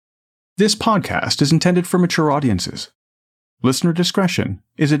This podcast is intended for mature audiences. Listener discretion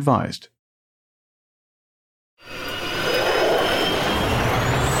is advised.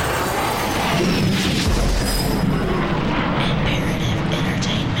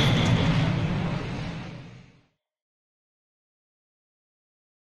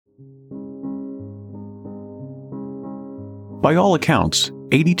 By all accounts,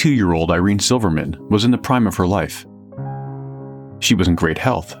 82-year-old Irene Silverman was in the prime of her life. She was in great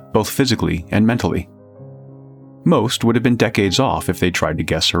health, both physically and mentally. Most would have been decades off if they tried to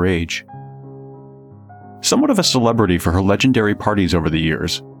guess her age. Somewhat of a celebrity for her legendary parties over the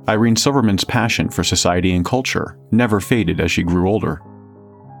years, Irene Silverman's passion for society and culture never faded as she grew older.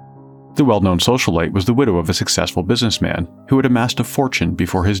 The well-known socialite was the widow of a successful businessman who had amassed a fortune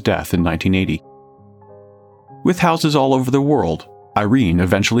before his death in 1980. With houses all over the world, Irene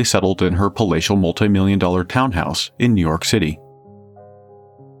eventually settled in her palatial multi-million-dollar townhouse in New York City.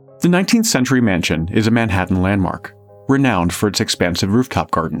 The 19th century mansion is a Manhattan landmark, renowned for its expansive rooftop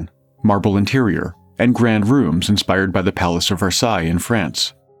garden, marble interior, and grand rooms inspired by the Palace of Versailles in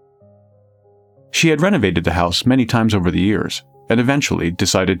France. She had renovated the house many times over the years, and eventually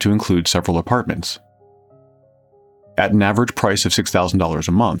decided to include several apartments. At an average price of $6,000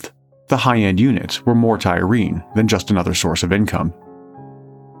 a month, the high-end units were more to Irene than just another source of income.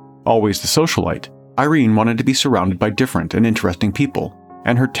 Always the socialite, Irene wanted to be surrounded by different and interesting people,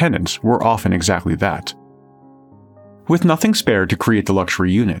 and her tenants were often exactly that. With nothing spared to create the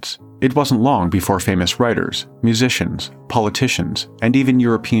luxury units, it wasn't long before famous writers, musicians, politicians, and even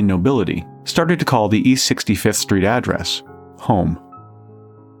European nobility started to call the East 65th Street address home.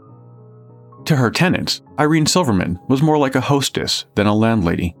 To her tenants, Irene Silverman was more like a hostess than a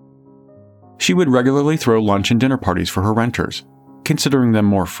landlady. She would regularly throw lunch and dinner parties for her renters, considering them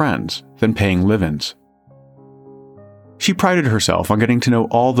more friends than paying live-ins. She prided herself on getting to know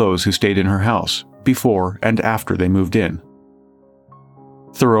all those who stayed in her house before and after they moved in.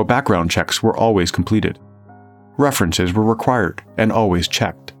 Thorough background checks were always completed. References were required and always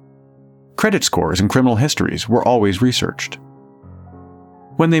checked. Credit scores and criminal histories were always researched.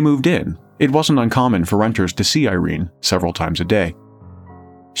 When they moved in, it wasn't uncommon for renters to see Irene several times a day.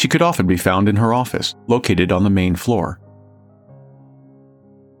 She could often be found in her office, located on the main floor.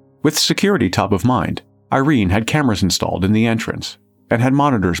 With security top of mind, Irene had cameras installed in the entrance and had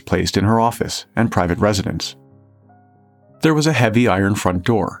monitors placed in her office and private residence. There was a heavy iron front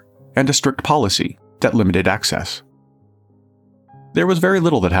door and a strict policy that limited access. There was very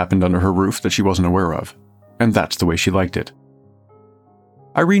little that happened under her roof that she wasn't aware of, and that's the way she liked it.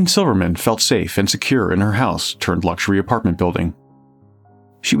 Irene Silverman felt safe and secure in her house turned luxury apartment building.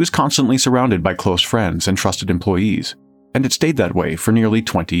 She was constantly surrounded by close friends and trusted employees, and it stayed that way for nearly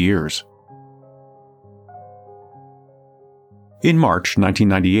 20 years. In March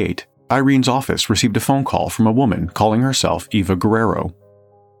 1998, Irene's office received a phone call from a woman calling herself Eva Guerrero.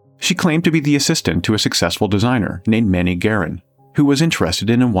 She claimed to be the assistant to a successful designer named Manny Guerin, who was interested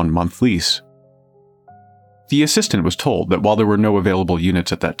in a 1-month lease. The assistant was told that while there were no available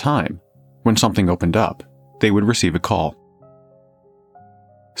units at that time, when something opened up, they would receive a call.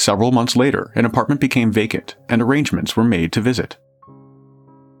 Several months later, an apartment became vacant and arrangements were made to visit.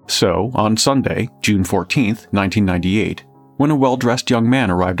 So, on Sunday, June 14, 1998, when a well-dressed young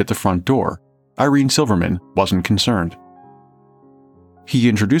man arrived at the front door, Irene Silverman wasn't concerned. He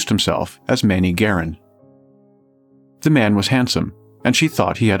introduced himself as Manny Guerin. The man was handsome, and she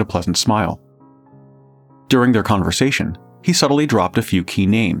thought he had a pleasant smile. During their conversation, he subtly dropped a few key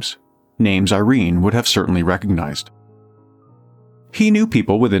names Irene would have certainly recognized. He knew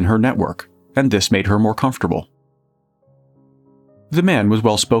people within her network, and this made her more comfortable. The man was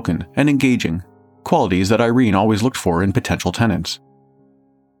well-spoken and engaging, qualities that Irene always looked for in potential tenants.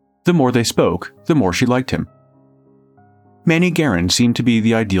 The more they spoke, the more she liked him. Manny Guerin seemed to be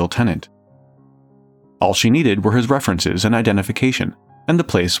the ideal tenant. All she needed were his references and identification, and the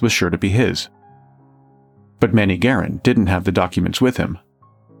place was sure to be his. But Manny Guerin didn't have the documents with him.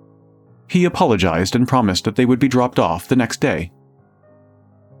 He apologized and promised that they would be dropped off the next day.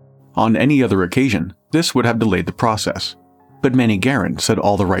 On any other occasion, this would have delayed the process, but Manny Guerin said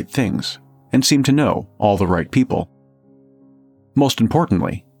all the right things and seemed to know all the right people. Most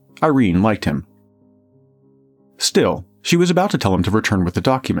importantly, Irene liked him. Still, she was about to tell him to return with the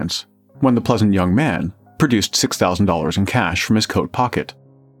documents when the pleasant young man produced $6,000 in cash from his coat pocket.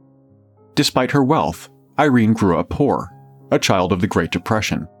 Despite her wealth, Irene grew up poor, a child of the Great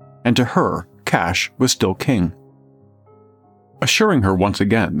Depression, and to her, cash was still king. Assuring her once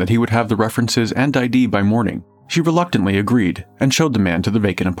again that he would have the references and ID by morning, she reluctantly agreed and showed the man to the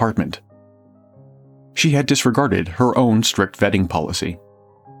vacant apartment. She had disregarded her own strict vetting policy.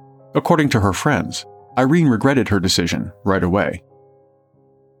 According to her friends, Irene regretted her decision right away.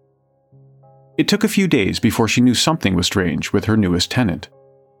 It took a few days before she knew something was strange with her newest tenant.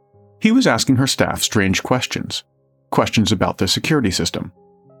 He was asking her staff strange questions. Questions about the security system.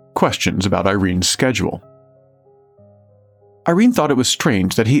 Questions about Irene's schedule. Irene thought it was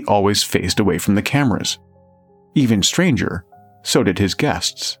strange that he always faced away from the cameras. Even stranger, so did his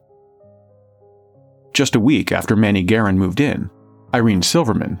guests. Just a week after Manny Guerin moved in, Irene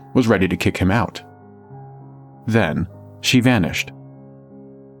Silverman was ready to kick him out. Then, she vanished.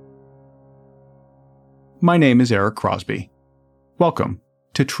 My name is Eric Crosby. Welcome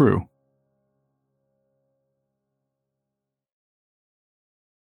to True.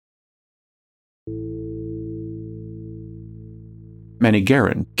 Manny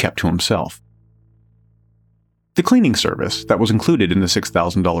Guerin kept to himself. The cleaning service that was included in the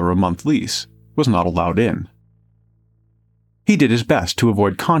 $6,000 a month lease was not allowed in. He did his best to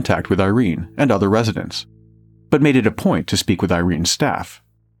avoid contact with Irene and other residents, but made it a point to speak with Irene's staff.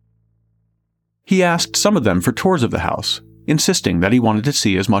 He asked some of them for tours of the house, insisting that he wanted to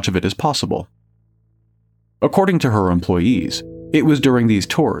see as much of it as possible. According to her employees, it was during these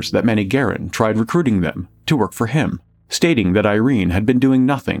tours that Manny Guerin tried recruiting them to work for him, stating that Irene had been doing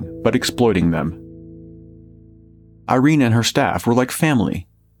nothing but exploiting them. Irene and her staff were like family,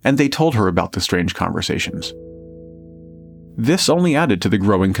 and they told her about the strange conversations. This only added to the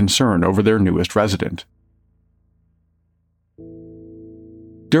growing concern over their newest resident.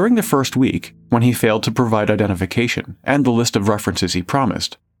 During the first week, when he failed to provide identification and the list of references he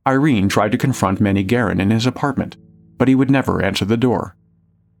promised, Irene tried to confront Manny Guerin in his apartment, but he would never answer the door.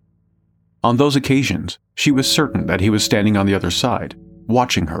 On those occasions, she was certain that he was standing on the other side,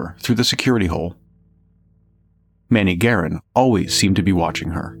 watching her through the security hole. Manny Guerin always seemed to be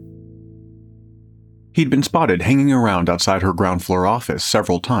watching her. He'd been spotted hanging around outside her ground floor office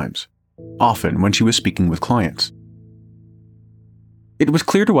several times, often when she was speaking with clients. It was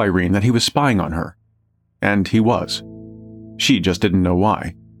clear to Irene that he was spying on her, and he was. She just didn't know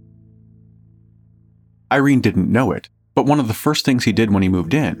why. Irene didn't know it, but one of the first things he did when he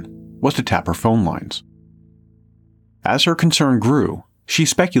moved in was to tap her phone lines. As her concern grew, she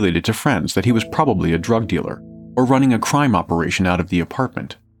speculated to friends that he was probably a drug dealer or running a crime operation out of the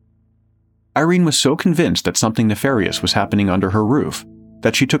apartment. Irene was so convinced that something nefarious was happening under her roof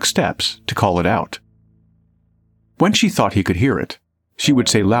that she took steps to call it out. When she thought he could hear it, she would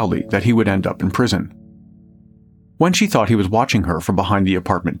say loudly that he would end up in prison. When she thought he was watching her from behind the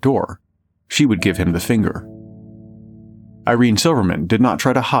apartment door, she would give him the finger. Irene Silverman did not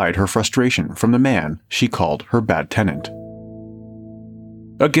try to hide her frustration from the man she called her bad tenant.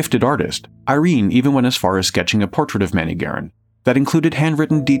 A gifted artist, Irene even went as far as sketching a portrait of Manny Guerin that included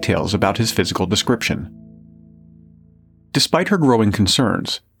handwritten details about his physical description. Despite her growing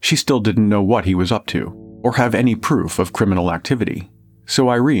concerns, she still didn't know what he was up to or have any proof of criminal activity, so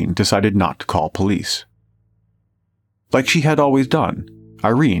Irene decided not to call police. Like she had always done,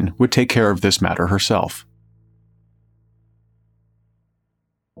 Irene would take care of this matter herself.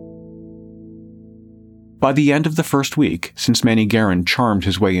 By the end of the first week, since Manny Guerin charmed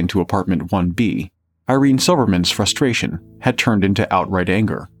his way into apartment 1B, Irene Silverman's frustration had turned into outright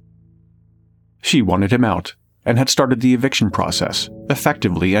anger. She wanted him out and had started the eviction process,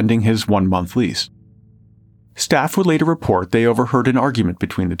 effectively ending his 1-month lease. Staff would later report they overheard an argument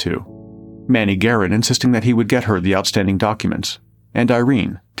between the two, Manny Guerin insisting that he would get her the outstanding documents, and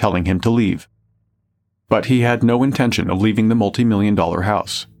Irene telling him to leave. But he had no intention of leaving the multi-million-dollar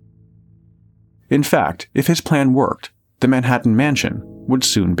house. In fact, if his plan worked, the Manhattan mansion would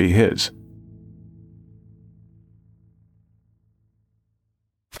soon be his.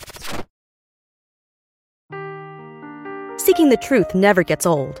 Seeking the truth never gets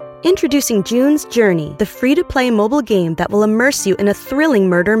old. Introducing June's Journey, the free-to-play mobile game that will immerse you in a thrilling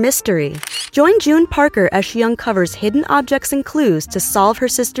murder mystery. Join June Parker as she uncovers hidden objects and clues to solve her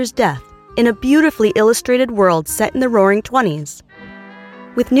sister's death in a beautifully illustrated world set in the Roaring '20s.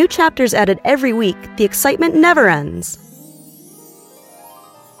 With new chapters added every week, the excitement never ends.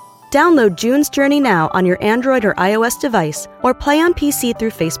 Download June's Journey now on your Android or iOS device, or play on PC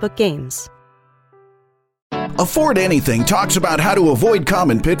through Facebook Games. Afford Anything talks about how to avoid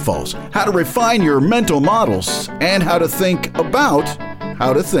common pitfalls, how to refine your mental models, and how to think about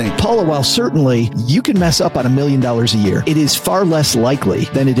how to think. Paula, while certainly you can mess up on $1 million a year, it is far less likely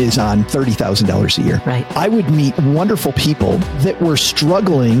than it is on $30,000 a year. Right. I would meet wonderful people that were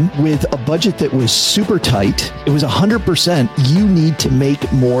struggling with a budget that was super tight. It was 100% you need to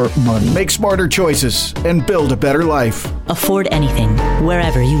make more money. Make smarter choices and build a better life. Afford Anything,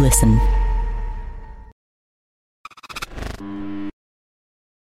 wherever you listen.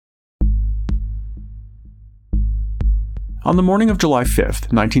 On the morning of July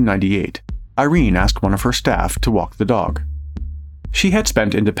 5th, 1998, Irene asked one of her staff to walk the dog. She had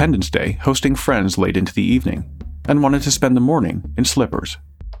spent Independence Day hosting friends late into the evening and wanted to spend the morning in slippers.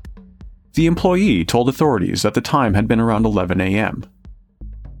 The employee told authorities that the time had been around 11 a.m.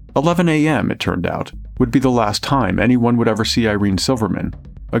 11 a.m., it turned out, would be the last time anyone would ever see Irene Silverman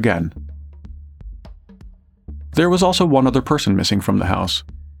again. There was also one other person missing from the house: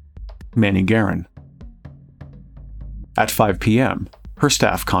 Manny Guerin. At 5 p.m., her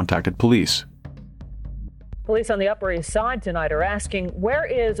staff contacted police. Police on the Upper East Side tonight are asking, where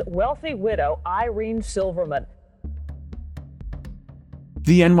is wealthy widow Irene Silverman?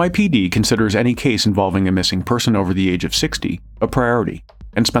 The NYPD considers any case involving a missing person over the age of 60 a priority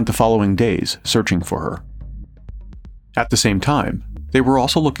and spent the following days searching for her. At the same time, they were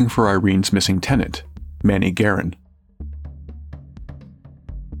also looking for Irene's missing tenant, Manny Guerin.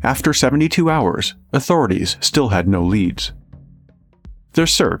 After 72 hours, authorities still had no leads. Their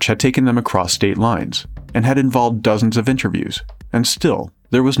search had taken them across state lines and had involved dozens of interviews, and still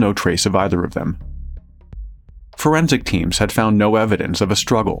there was no trace of either of them. Forensic teams had found no evidence of a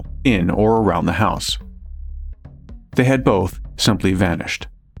struggle in or around the house. They had both simply vanished.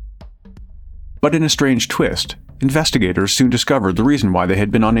 But in a strange twist, investigators soon discovered the reason why they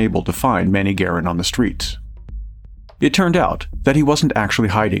had been unable to find Manny Guerin on the streets. It turned out that he wasn't actually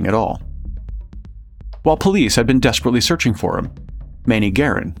hiding at all. While police had been desperately searching for him, Manny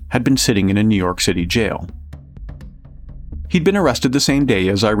Guerin had been sitting in a New York City jail. He'd been arrested the same day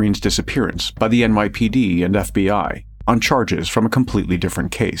as Irene's disappearance by the NYPD and FBI on charges from a completely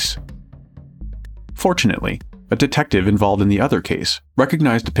different case. Fortunately, a detective involved in the other case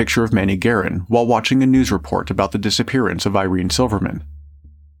recognized a picture of Manny Guerin while watching a news report about the disappearance of Irene Silverman.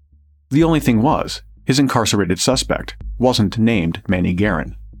 The only thing was, his incarcerated suspect wasn't named Manny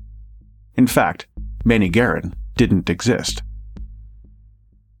Guerin. In fact, Manny Guerin didn't exist.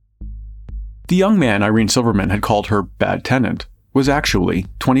 The young man Irene Silverman had called her bad tenant was actually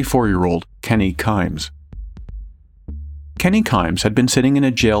 24-year-old Kenny Kimes. Kenny Kimes had been sitting in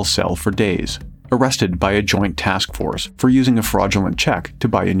a jail cell for days, arrested by a joint task force for using a fraudulent check to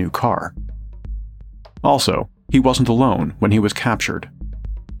buy a new car. Also, he wasn't alone when he was captured.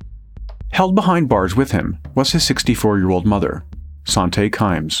 Held behind bars with him was his 64-year-old mother, Sante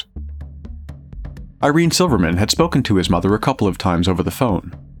Kimes. Irene Silverman had spoken to his mother a couple of times over the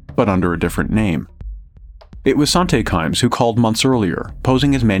phone, but under a different name. It was Sante Kimes who called months earlier,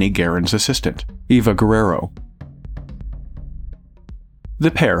 posing as Manny Guerin's assistant, Eva Guerrero.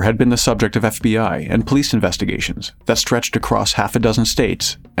 The pair had been the subject of FBI and police investigations that stretched across half a dozen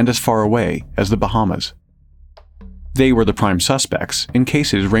states and as far away as the Bahamas. They were the prime suspects in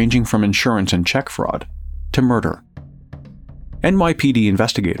cases ranging from insurance and check fraud to murder. NYPD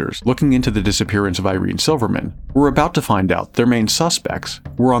investigators looking into the disappearance of Irene Silverman were about to find out their main suspects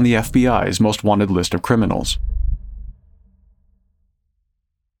were on the FBI's most wanted list of criminals.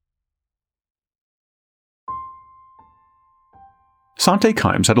 Sante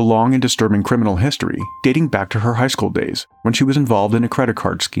Kimes had a long and disturbing criminal history dating back to her high school days when she was involved in a credit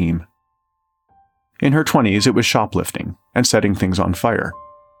card scheme. In her 20s, it was shoplifting and setting things on fire.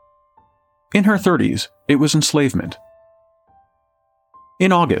 In her 30s, it was enslavement.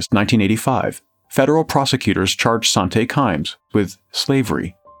 In August 1985, federal prosecutors charged Sante Kimes with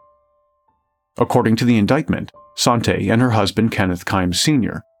slavery. According to the indictment, Sante and her husband Kenneth Kimes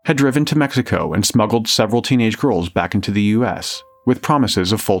Sr. had driven to Mexico and smuggled several teenage girls back into the U.S. with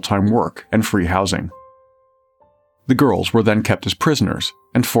promises of full-time work and free housing. The girls were then kept as prisoners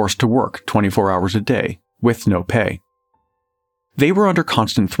and forced to work 24 hours a day with no pay. They were under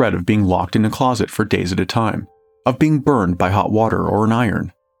constant threat of being locked in a closet for days at a time, of being burned by hot water or an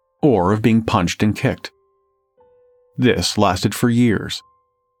iron, or of being punched and kicked. This lasted for years.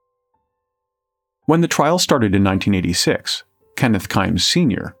 When the trial started in 1986, Kenneth Kimes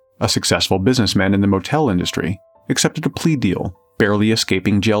Sr., a successful businessman in the motel industry, accepted a plea deal, barely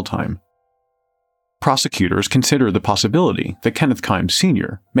escaping jail time. Prosecutors considered the possibility that Kenneth Kimes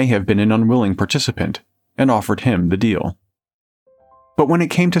Sr. may have been an unwilling participant and offered him the deal. But when it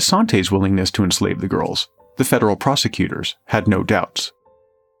came to Sante's willingness to enslave the girls, the federal prosecutors had no doubts.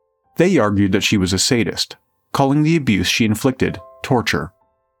 They argued that she was a sadist, calling the abuse she inflicted torture.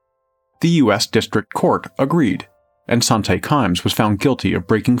 The U.S. District Court agreed, and Sante Kimes was found guilty of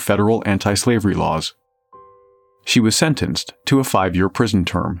breaking federal anti-slavery laws. She was sentenced to a 5-year prison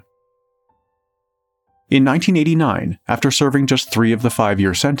term. In 1989, after serving just 3 of the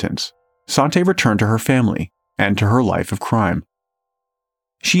 5-year sentence, Sante returned to her family and to her life of crime.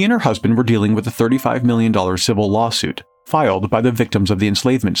 She and her husband were dealing with a $35 million civil lawsuit filed by the victims of the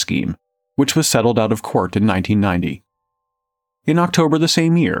enslavement scheme, which was settled out of court in 1990. In October the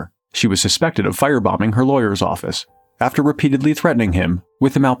same year, she was suspected of firebombing her lawyer's office after repeatedly threatening him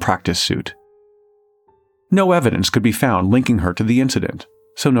with a malpractice suit. No evidence could be found linking her to the incident,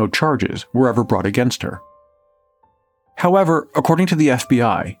 so no charges were ever brought against her. However, according to the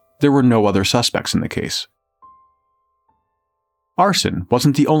FBI, there were no other suspects in the case. Arson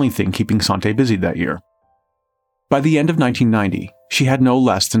wasn't the only thing keeping Sante busy that year. By the end of 1990, she had no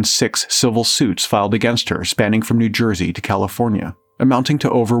less than 6 civil suits filed against her spanning from New Jersey to California, amounting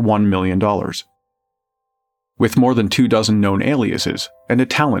to over $1 million. With more than 24 known aliases and a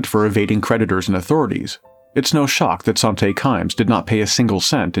talent for evading creditors and authorities, it's no shock that Sante Kimes did not pay a single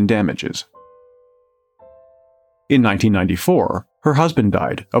cent in damages. In 1994, her husband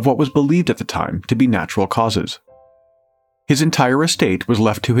died of what was believed at the time to be natural causes. His entire estate was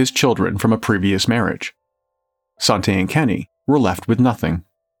left to his children from a previous marriage. Sante and Kenny were left with nothing.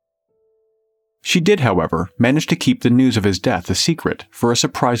 She did, however, manage to keep the news of his death a secret for a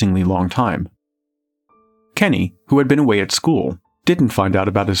surprisingly long time. Kenny, who had been away at school, didn't find out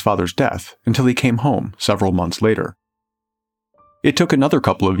about his father's death until he came home several months later. It took another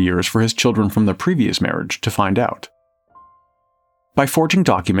couple of years for his children from the previous marriage to find out. By forging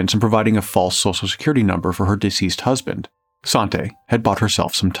documents and providing a false social security number for her deceased husband, Sante had bought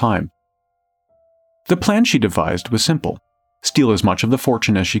herself some time. The plan she devised was simple: steal as much of the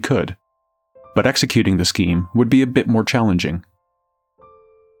fortune as she could. But executing the scheme would be a bit more challenging.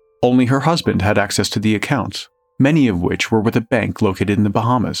 Only her husband had access to the accounts, many of which were with a bank located in the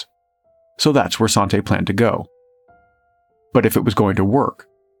Bahamas. So that's where Sante planned to go. But if it was going to work,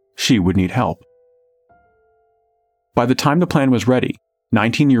 she would need help. By the time the plan was ready,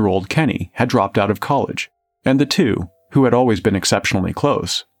 19-year-old Kenny had dropped out of college, and the two, who had always been exceptionally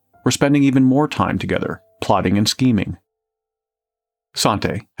close, were spending even more time together, plotting and scheming.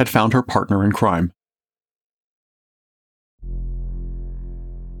 Sante had found her partner in crime.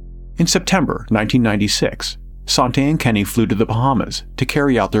 In September 1996, Sante and Kenny flew to the Bahamas to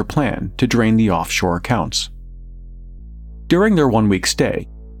carry out their plan to drain the offshore accounts. During their one-week stay,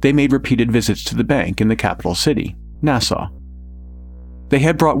 they made repeated visits to the bank in the capital city, Nassau. They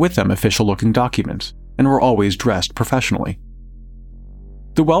had brought with them official-looking documents and were always dressed professionally.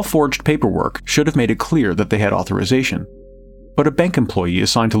 The well-forged paperwork should have made it clear that they had authorization, but a bank employee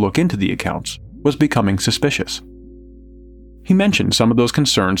assigned to look into the accounts was becoming suspicious. He mentioned some of those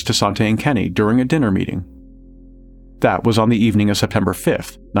concerns to Sante and Kenny during a dinner meeting. That was on the evening of September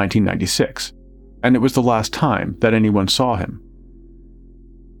 5th, 1996, and it was the last time that anyone saw him.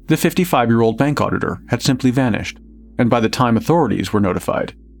 The 55-year-old bank auditor had simply vanished, and by the time authorities were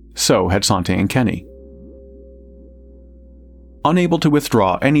notified, so had Sante and Kenny. Unable to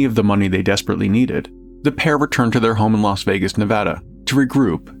withdraw any of the money they desperately needed, the pair returned to their home in Las Vegas, Nevada, to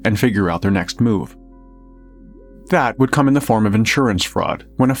regroup and figure out their next move. That would come in the form of insurance fraud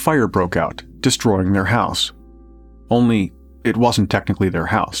when a fire broke out, destroying their house. Only, it wasn't technically their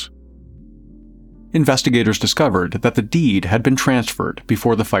house. Investigators discovered that the deed had been transferred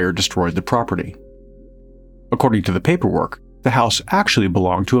before the fire destroyed the property. According to the paperwork, the house actually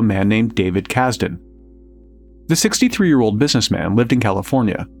belonged to a man named David Kasdan. The 63-year-old businessman lived in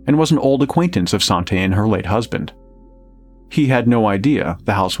California and was an old acquaintance of Sante and her late husband. He had no idea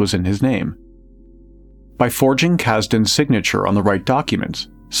the house was in his name. By forging Kasdan's signature on the right documents,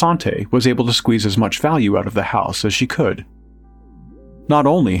 Sante was able to squeeze as much value out of the house as she could. Not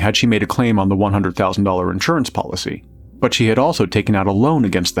only had she made a claim on the $100,000 insurance policy, but she had also taken out a loan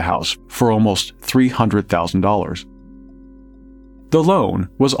against the house for almost $300,000. The loan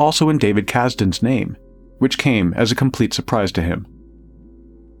was also in David Kasdan's name, which came as a complete surprise to him.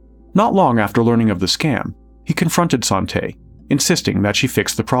 Not long after learning of the scam, he confronted Sante, insisting that she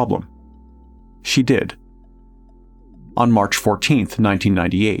fix the problem. She did. On March 14,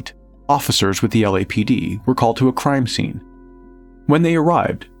 1998, officers with the LAPD were called to a crime scene. When they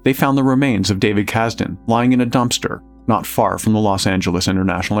arrived, they found the remains of David Kasdan lying in a dumpster not far from the Los Angeles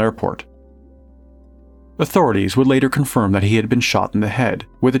International Airport. Authorities would later confirm that he had been shot in the head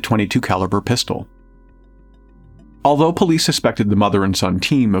with a .22 caliber pistol. Although police suspected the mother and son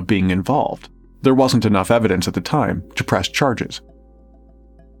team of being involved, there wasn't enough evidence at the time to press charges.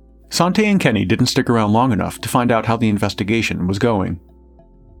 Sante and Kenny didn't stick around long enough to find out how the investigation was going.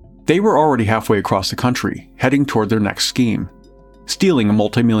 They were already halfway across the country, heading toward their next scheme, stealing a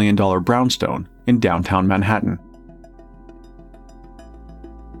multi-million-dollar brownstone in downtown Manhattan.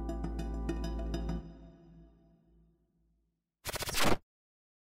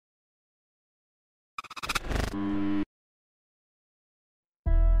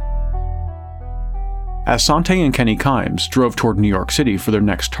 As Sante and Kenny Kimes drove toward New York City for their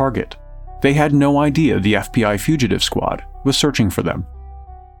next target, they had no idea the FBI fugitive squad was searching for them.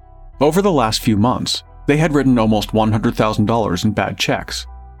 Over the last few months, they had written almost $100,000 in bad checks,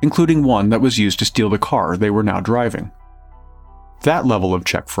 including one that was used to steal the car they were now driving. That level of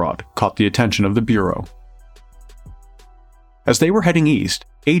check fraud caught the attention of the Bureau. As they were heading east,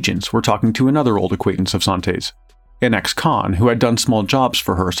 agents were talking to another old acquaintance of Sante's, an ex-con who had done small jobs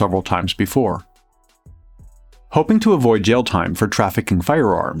for her several times before. Hoping to avoid jail time for trafficking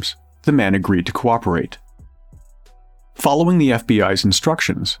firearms, the man agreed to cooperate. Following the FBI's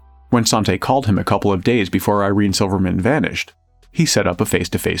instructions, when Sante called him a couple of days before Irene Silverman vanished, he set up a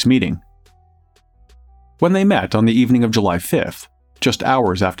face-to-face meeting. When they met on the evening of July 5th, just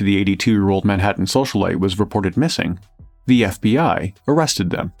hours after the 82-year-old Manhattan socialite was reported missing, the FBI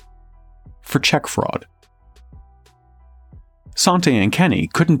arrested them for check fraud. Sante and Kenny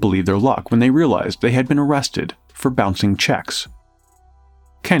couldn't believe their luck when they realized they had been arrested for bouncing checks.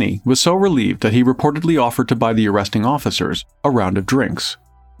 Kenny was so relieved that he reportedly offered to buy the arresting officers a round of drinks.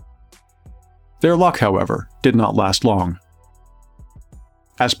 Their luck, however, did not last long.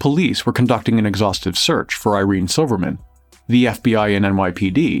 As police were conducting an exhaustive search for Irene Silverman, the FBI and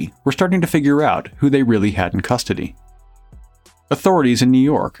NYPD were starting to figure out who they really had in custody. Authorities in New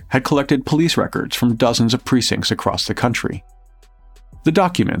York had collected police records from dozens of precincts across the country. The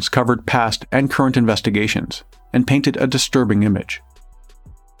documents covered past and current investigations and painted a disturbing image.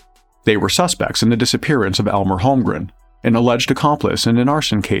 They were suspects in the disappearance of Elmer Holmgren, an alleged accomplice in an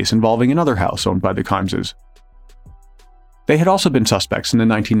arson case involving another house owned by the Kimeses. They had also been suspects in the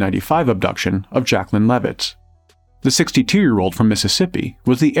 1995 abduction of Jacqueline Levitz. The 62-year-old from Mississippi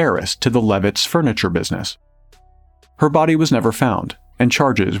was the heiress to the Levitz furniture business. Her body was never found, and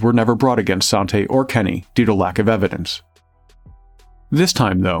charges were never brought against Sante or Kenny due to lack of evidence. This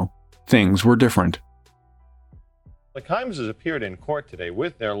time, though, things were different. The Kimeses appeared in court today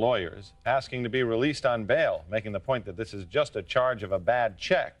with their lawyers, asking to be released on bail, making the point that this is just a charge of a bad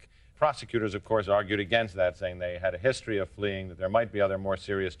check. Prosecutors, of course, argued against that, saying they had a history of fleeing, that there might be other more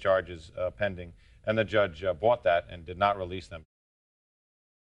serious charges pending, and the judge bought that and did not release them.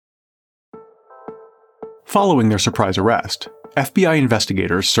 Following their surprise arrest, FBI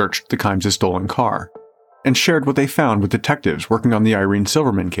investigators searched the Kimes' stolen car and shared what they found with detectives working on the Irene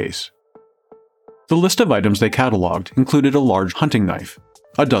Silverman case. The list of items they cataloged included a large hunting knife,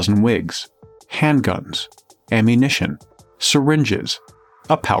 a dozen wigs, handguns, ammunition, syringes,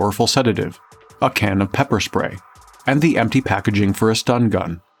 a powerful sedative, a can of pepper spray, and the empty packaging for a stun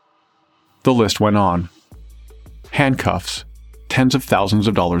gun. The list went on. Handcuffs, tens of thousands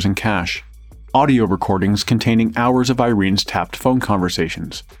of dollars in cash, audio recordings containing hours of Irene's tapped phone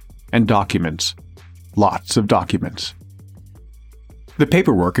conversations, and documents. Lots of documents. The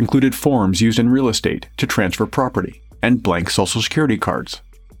paperwork included forms used in real estate to transfer property and blank Social Security cards.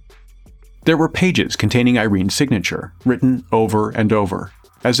 There were pages containing Irene's signature, written over and over,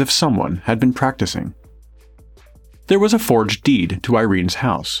 as if someone had been practicing. There was a forged deed to Irene's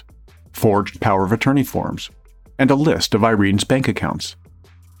house, forged power of attorney forms, and a list of Irene's bank accounts.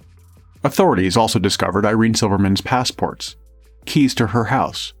 Authorities also discovered Irene Silverman's passports, keys to her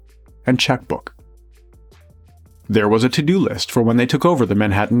house, and checkbook. There was a to-do list for when they took over the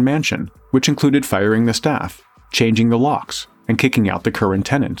Manhattan mansion, which included firing the staff, changing the locks, and kicking out the current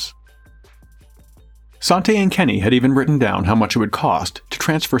tenants. Sante and Kenny had even written down how much it would cost to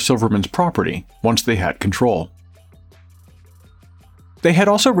transfer Silverman's property once they had control. They had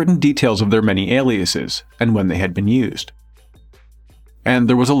also written details of their many aliases and when they had been used. And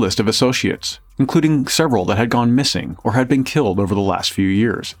there was a list of associates, including several that had gone missing or had been killed over the last few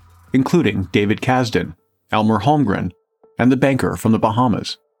years, including David Kasdan, Elmer Holmgren, and the banker from the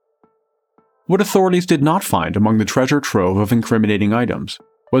Bahamas. What authorities did not find among the treasure trove of incriminating items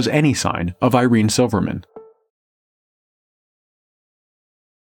was any sign of Irene Silverman.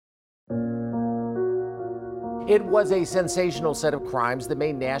 It was a sensational set of crimes that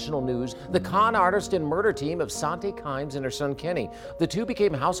made national news. The con artist and murder team of Sante Kimes and her son Kenny. The two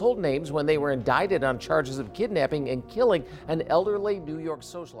became household names when they were indicted on charges of kidnapping and killing an elderly New York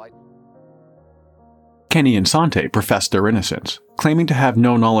socialite. Kenny and Sante professed their innocence, claiming to have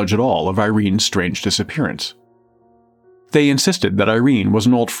no knowledge at all of Irene's strange disappearance. They insisted that Irene was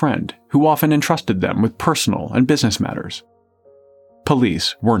an old friend who often entrusted them with personal and business matters.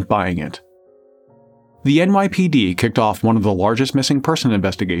 Police weren't buying it. The NYPD kicked off one of the largest missing person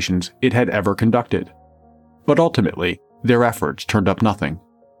investigations it had ever conducted, but ultimately, their efforts turned up nothing.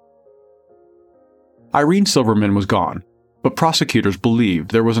 Irene Silverman was gone, but prosecutors believed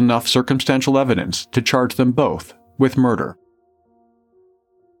there was enough circumstantial evidence to charge them both with murder.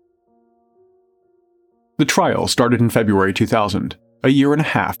 The trial started in February 2000, a year and a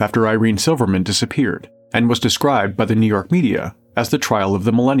half after Irene Silverman disappeared, and was described by the New York media as the trial of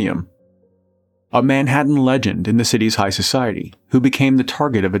the millennium. A Manhattan legend in the city's high society who became the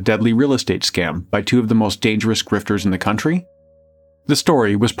target of a deadly real estate scam by two of the most dangerous grifters in the country? The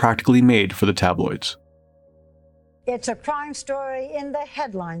story was practically made for the tabloids. It's a crime story in the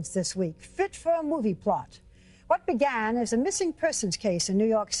headlines this week, fit for a movie plot. What began as a missing persons case in New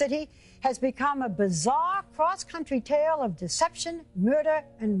York City has become a bizarre cross-country tale of deception, murder,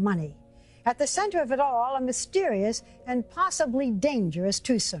 and money. At the center of it all, a mysterious and possibly dangerous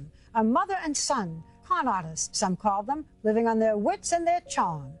twosome. A mother and son, con artists, some call them, living on their wits and their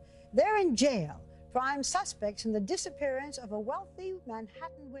charm. They're in jail, prime suspects in the disappearance of a wealthy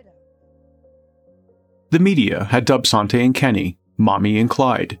Manhattan widow. The media had dubbed Sante and Kenny Mommy and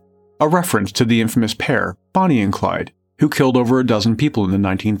Clyde, a reference to the infamous pair, Bonnie and Clyde, who killed over a dozen people in the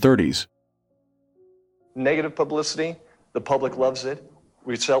 1930s. Negative publicity, the public loves it.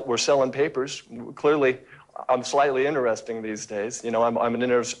 We're selling papers. Clearly, I'm slightly interesting these days. You know, I'm an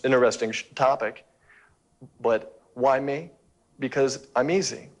interesting topic. But why me? Because I'm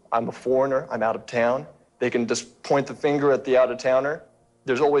easy. I'm a foreigner. I'm out of town. They can just point the finger at the out-of-towner.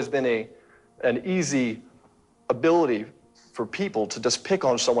 There's always been an easy ability for people to just pick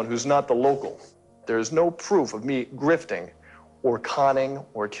on someone who's not the local. There is no proof of me grifting or conning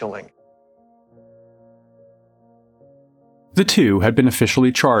or killing. The two had been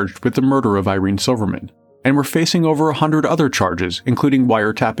officially charged with the murder of Irene Silverman, and were facing over 100 other charges, including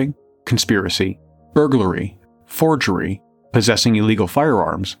wiretapping, conspiracy, burglary, forgery, possessing illegal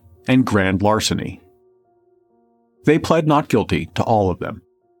firearms, and grand larceny. They pled not guilty to all of them.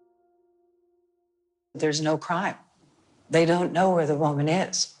 There's no crime. They don't know where the woman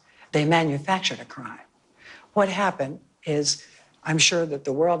is. They manufactured a crime. What happened is, I'm sure that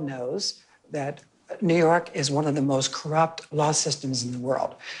the world knows that New York is one of the most corrupt law systems in the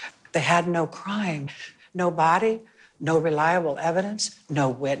world. They had no crime, no body, no reliable evidence, no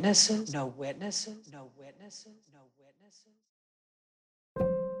witnesses, no witnesses, no witnesses, no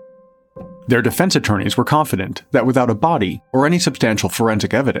witnesses. Their defense attorneys were confident that without a body or any substantial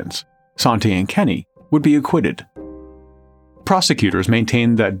forensic evidence, Sante and Kenny would be acquitted. Prosecutors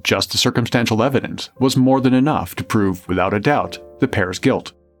maintained that just the circumstantial evidence was more than enough to prove, without a doubt, the pair's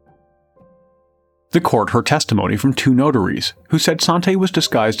guilt. The court heard testimony from two notaries who said Sante was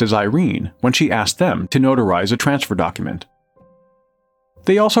disguised as Irene when she asked them to notarize a transfer document.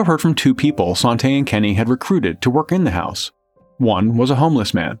 They also heard from two people Sante and Kenny had recruited to work in the house. One was a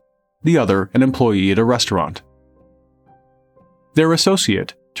homeless man, the other an employee at a restaurant. Their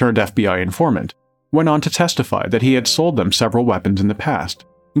associate, turned FBI informant, went on to testify that he had sold them several weapons in the past,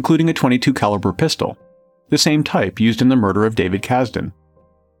 including a .22 caliber pistol, the same type used in the murder of David Kasdan.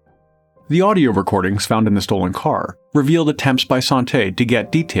 The audio recordings found in the stolen car revealed attempts by Sante to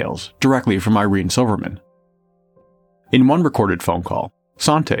get details directly from Irene Silverman. In one recorded phone call,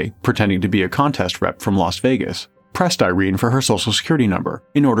 Sante, pretending to be a contest rep from Las Vegas, pressed Irene for her social security number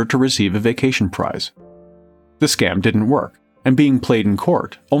in order to receive a vacation prize. The scam didn't work, and being played in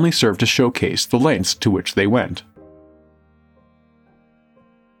court only served to showcase the lengths to which they went.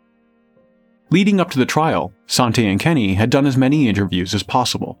 Leading up to the trial, Sante and Kenny had done as many interviews as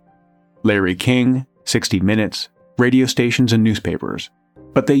possible. Larry King, 60 Minutes, radio stations and newspapers,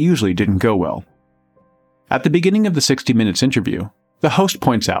 but they usually didn't go well. At the beginning of the 60 Minutes interview, the host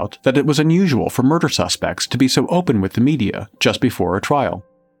points out that it was unusual for murder suspects to be so open with the media just before a trial.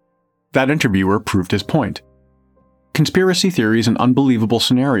 That interviewer proved his point. Conspiracy theories and unbelievable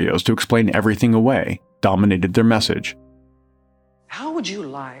scenarios to explain everything away dominated their message. How would you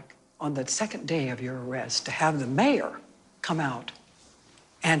like, on the second day of your arrest, to have the mayor come out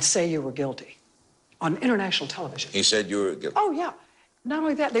and say you were guilty on international television? He said you were guilty? Oh, yeah. Not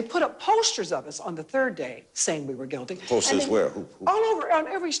only that, they put up posters of us on the third day saying we were guilty. Posters where? Who? All over, on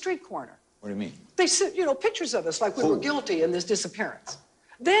every street corner. What do you mean? They said, pictures of us like we were guilty in this disappearance.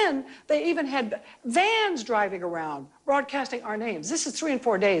 Then they even had vans driving around broadcasting our names. This is 3 and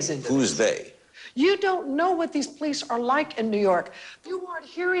 4 days into Who's they? You don't know what these police are like in New York. You aren't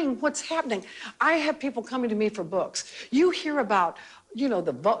hearing what's happening. I have people coming to me for books. You hear about,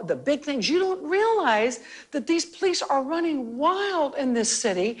 the big things. You don't realize that these police are running wild in this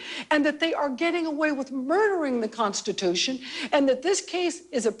city and that they are getting away with murdering the Constitution, and that this case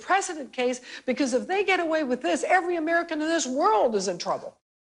is a precedent case because if they get away with this, every American in this world is in trouble.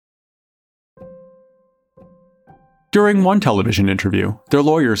 During one television interview, their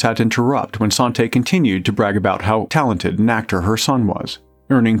lawyers had to interrupt when Sante continued to brag about how talented an actor her son was,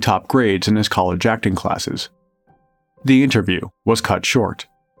 earning top grades in his college acting classes. The interview was cut short.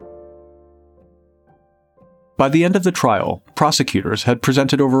 By the end of the trial, prosecutors had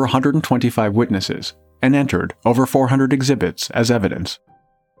presented over 125 witnesses and entered over 400 exhibits as evidence.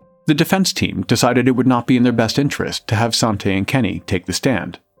 The defense team decided it would not be in their best interest to have Sante and Kenny take the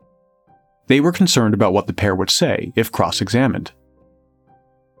stand. They were concerned about what the pair would say if cross-examined.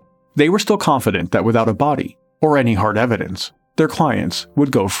 They were still confident that without a body, or any hard evidence, their clients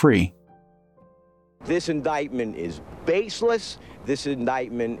would go free. This indictment is baseless. This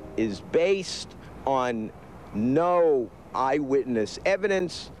indictment is based on no eyewitness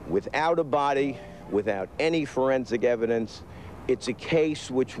evidence, without a body, without any forensic evidence. It's a case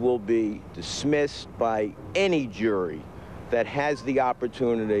which will be dismissed by any jury that has the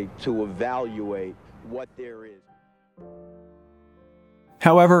opportunity to evaluate what there is.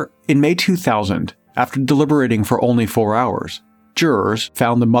 However, in May 2000, after deliberating for only 4 hours, jurors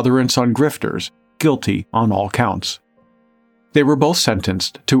found the mother and son grifters guilty on all counts. They were both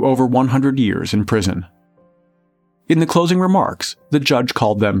sentenced to over 100 years in prison. In the closing remarks, the judge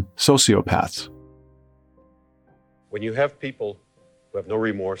called them sociopaths. When you have people who have no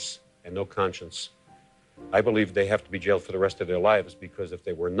remorse and no conscience, I believe they have to be jailed for the rest of their lives, because if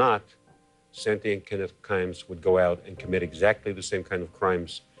they were not, Sante and Kenneth Kimes would go out and commit exactly the same kind of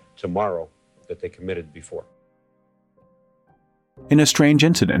crimes tomorrow that they committed before. In a strange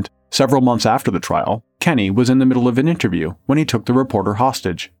incident, several months after the trial, Kenny was in the middle of an interview when he took the reporter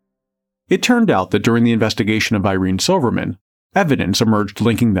hostage. It turned out that during the investigation of Irene Silverman, evidence emerged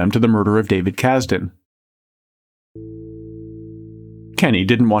linking them to the murder of David Kasdan. Kenny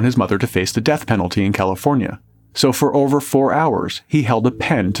didn't want his mother to face the death penalty in California, so for over 4 hours he held a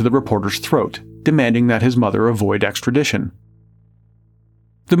pen to the reporter's throat, demanding that his mother avoid extradition.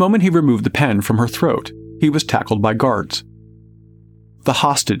 The moment he removed the pen from her throat, he was tackled by guards. The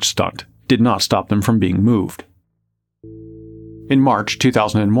hostage stunt did not stop them from being moved. In March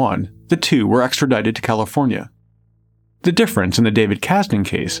 2001, the two were extradited to California. The difference in the David Kasdan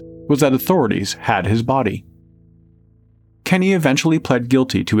case was that authorities had his body. Kenny eventually pled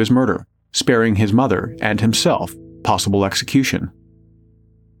guilty to his murder, sparing his mother and himself possible execution.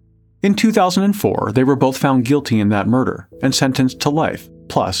 In 2004, they were both found guilty in that murder and sentenced to life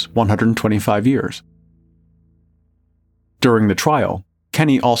plus 125 years. During the trial,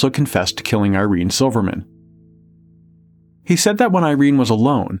 Kenny also confessed to killing Irene Silverman. He said that when Irene was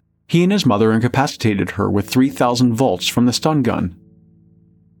alone, he and his mother incapacitated her with 3,000 volts from the stun gun.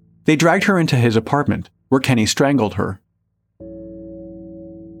 They dragged her into his apartment, where Kenny strangled her.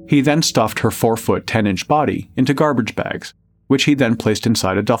 He then stuffed her 4-foot 10-inch body into garbage bags, which he then placed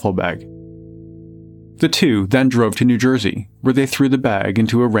inside a duffel bag. The two then drove to New Jersey, where they threw the bag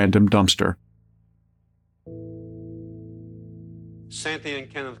into a random dumpster. Sante and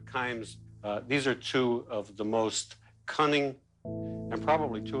Kenneth Kimes, these are two of the most cunning and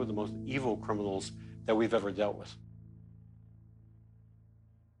probably two of the most evil criminals that we've ever dealt with.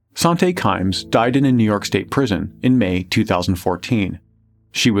 Sante Kimes died in a New York State prison in May 2014.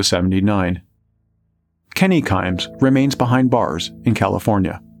 She was 79. Kenny Kimes remains behind bars in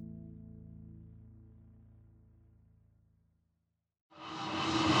California.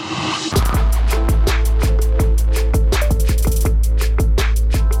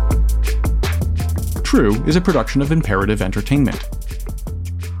 True is a production of Imperative Entertainment.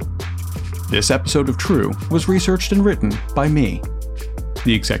 This episode of True was researched and written by me.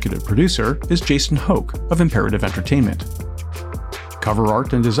 The executive producer is Jason Hoke of Imperative Entertainment. Cover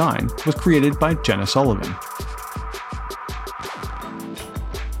art and design was created by Jenna Sullivan.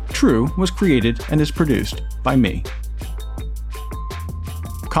 True was created and is produced by me.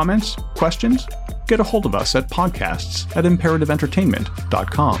 Comments? Questions? Get a hold of us at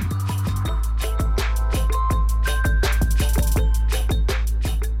podcasts@imperativeentertainment.com.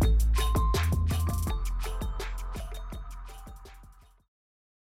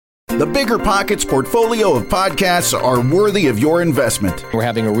 The Bigger Pockets portfolio of podcasts are worthy of your investment. We're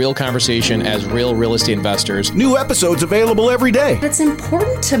having a real conversation as real estate investors. New episodes available every day. It's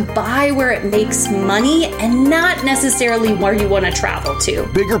important to buy where it makes money and not necessarily where you want to travel to.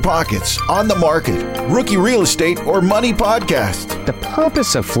 Bigger Pockets, On the Market, Rookie Real Estate, or Money Podcast. The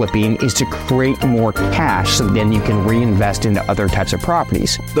purpose of flipping is to create more cash so then you can reinvest into other types of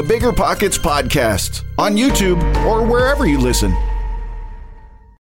properties. The Bigger Pockets Podcast, on YouTube or wherever you listen.